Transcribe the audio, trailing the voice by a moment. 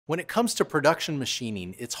When it comes to production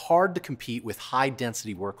machining, it's hard to compete with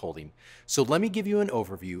high-density work holding. So let me give you an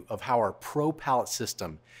overview of how our Pro Pallet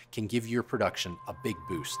System can give your production a big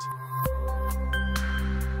boost.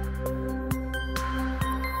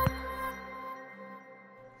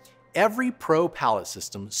 Every Pro Pallet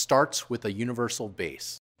System starts with a universal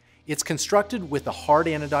base. It's constructed with a hard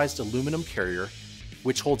anodized aluminum carrier,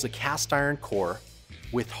 which holds a cast iron core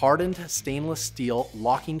with hardened stainless steel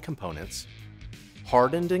locking components,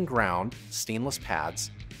 hardened and ground stainless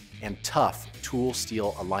pads, and tough tool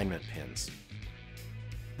steel alignment pins.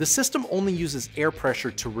 The system only uses air pressure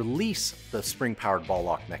to release the spring-powered ball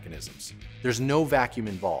lock mechanisms. There's no vacuum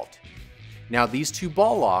involved. Now, these two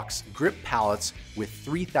ball locks grip pallets with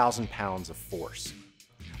 3,000 pounds of force.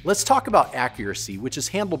 Let's talk about accuracy, which is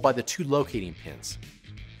handled by the two locating pins.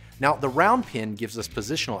 Now, the round pin gives us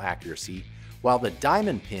positional accuracy, while the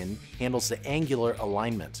diamond pin handles the angular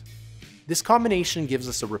alignment. This combination gives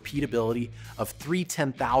us a repeatability of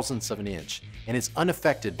 3/10,000ths of an inch and is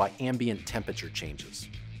unaffected by ambient temperature changes.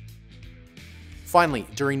 Finally,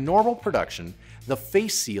 during normal production, the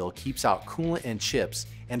face seal keeps out coolant and chips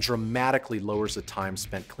and dramatically lowers the time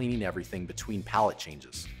spent cleaning everything between pallet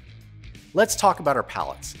changes. Let's talk about our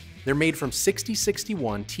pallets. They're made from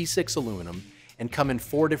 6061 T6 aluminum and come in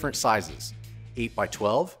 4 different sizes: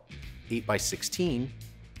 8x12, 8x16,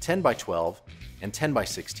 10x12, and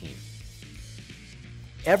 10x16.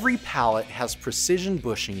 Every pallet has precision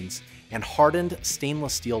bushings and hardened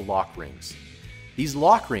stainless steel lock rings. These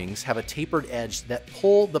lock rings have a tapered edge that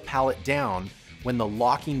pull the pallet down when the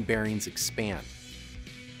locking bearings expand.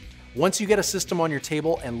 Once you get a system on your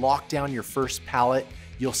table and lock down your first pallet,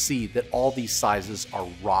 you'll see that all these sizes are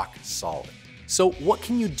rock solid. So what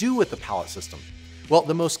can you do with the pallet system? Well,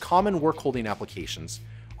 the most common work holding applications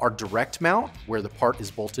are direct mount, where the part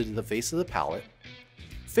is bolted to the face of the pallet,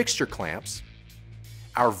 fixture clamps,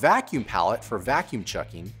 our vacuum pallet for vacuum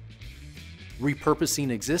chucking,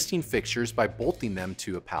 repurposing existing fixtures by bolting them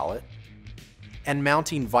to a pallet, and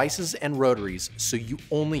mounting vices and rotaries so you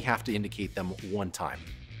only have to indicate them one time.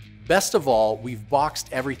 Best of all, we've boxed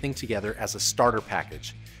everything together as a starter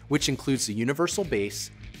package, which includes the universal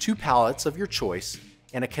base, 2 pallets of your choice,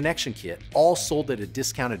 and a connection kit, all sold at a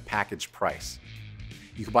discounted package price.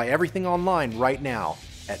 You can buy everything online right now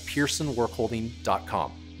at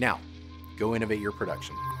PearsonWorkholding.com. Now, go innovate your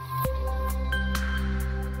production.